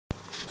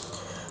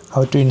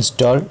How to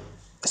install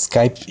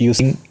Skype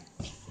using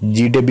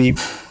GDebi.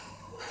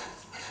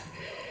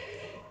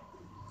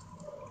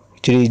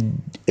 Actually,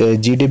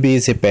 GDebi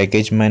is a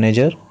package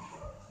manager,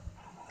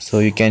 so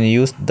you can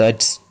use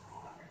that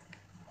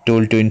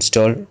tool to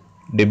install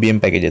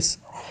Debian packages.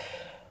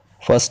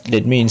 First,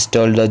 let me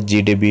install the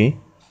GDebi.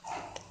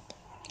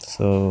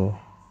 So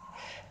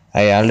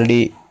I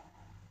already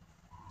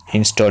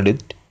installed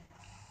it.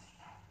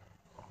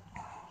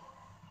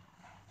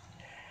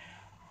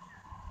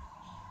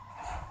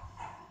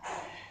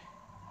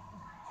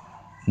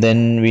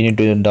 Then we need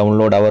to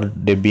download our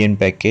Debian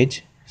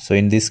package. So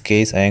in this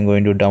case, I am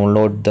going to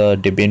download the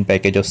Debian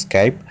package of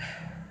Skype.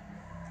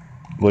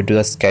 Go to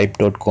the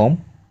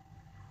skype.com.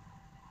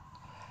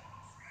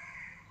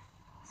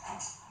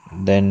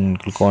 Then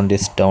click on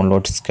this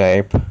download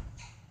Skype.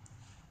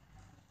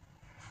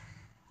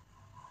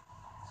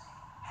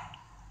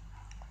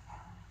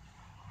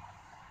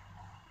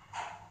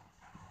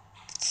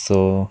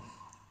 So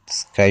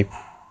Skype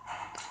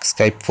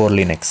for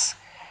Linux.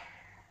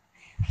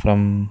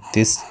 From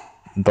this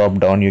drop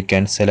down you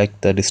can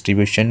select the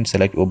distribution,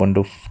 select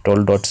Ubuntu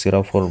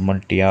 12.0 for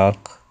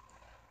multi-arc.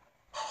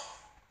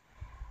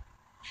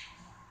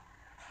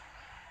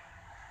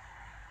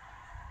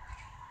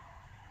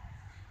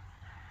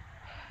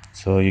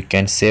 So you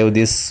can save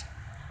this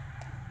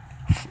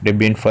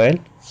Debian file.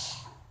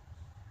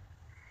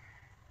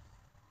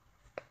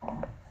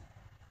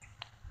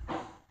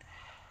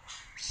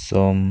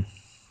 So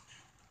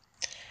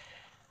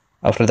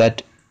after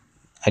that,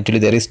 actually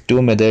there is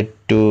two methods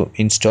to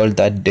install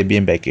that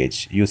Debian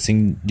package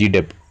using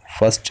GDeb.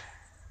 First,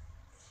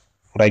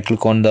 right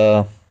click on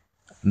the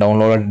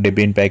downloaded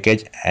Debian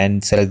package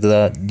and select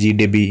the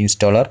GDebi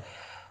installer,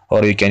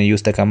 or you can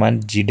use the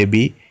command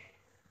GDebi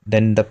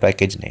then the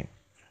package name.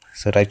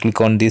 So right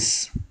click on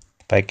this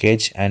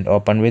package and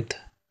open with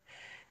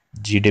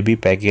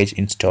GDebi package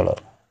installer.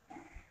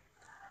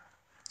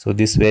 So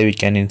this way we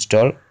can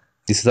install.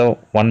 This is the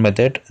one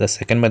method. The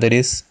second method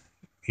is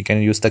you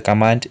can use the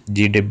command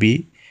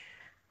GDebi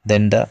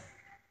then the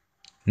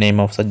name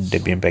of the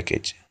Debian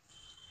package.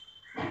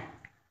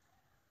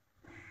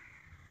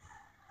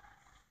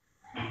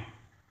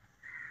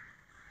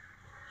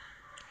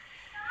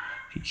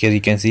 Here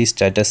you can see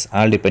status,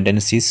 all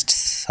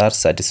dependencies are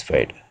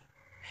satisfied.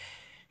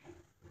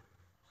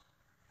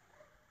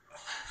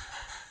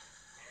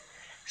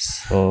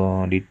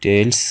 So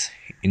details,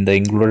 in the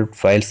included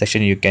file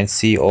section you can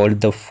see all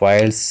the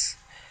files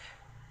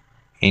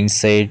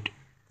inside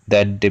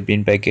that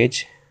Debian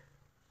package.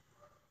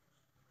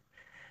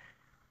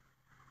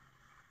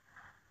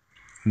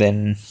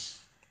 Then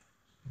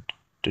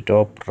to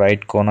top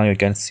right corner you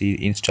can see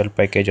install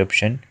package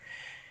option.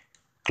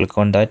 Click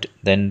on that,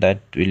 then that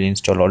will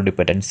install all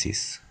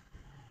dependencies.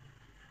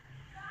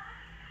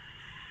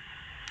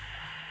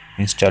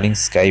 Installing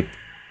Skype.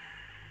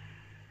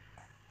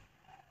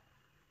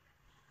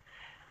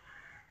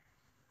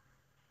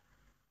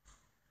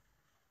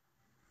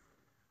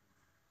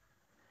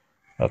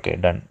 Okay,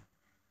 done.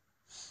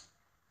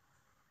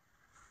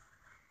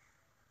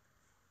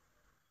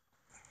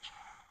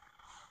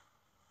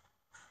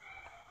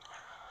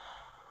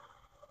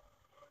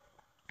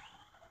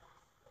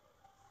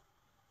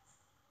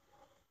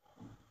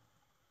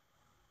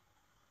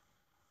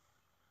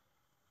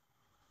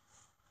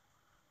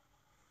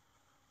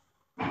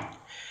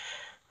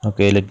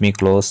 Okay, let me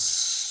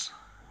close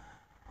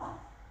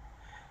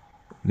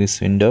this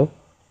window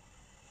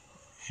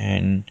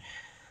and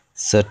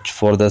search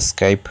for the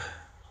Skype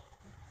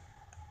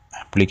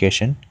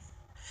application.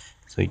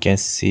 So you can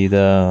see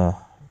the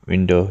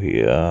window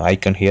here,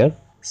 icon here.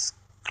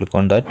 Click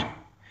on that.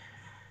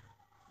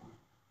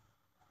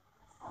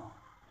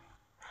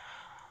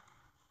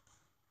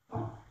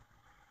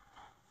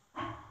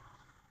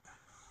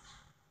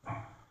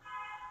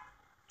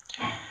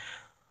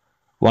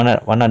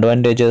 One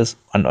advantages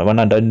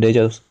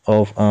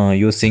of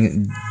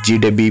using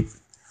GDebi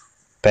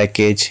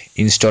package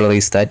installer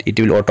is that it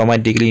will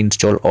automatically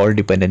install all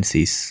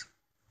dependencies.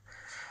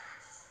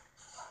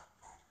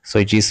 So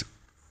it is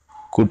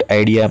good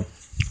idea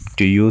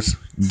to use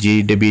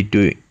GDebi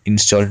to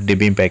install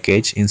Debian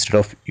package instead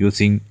of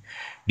using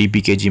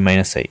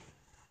dpkg-i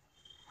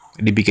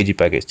dpkg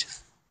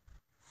packages.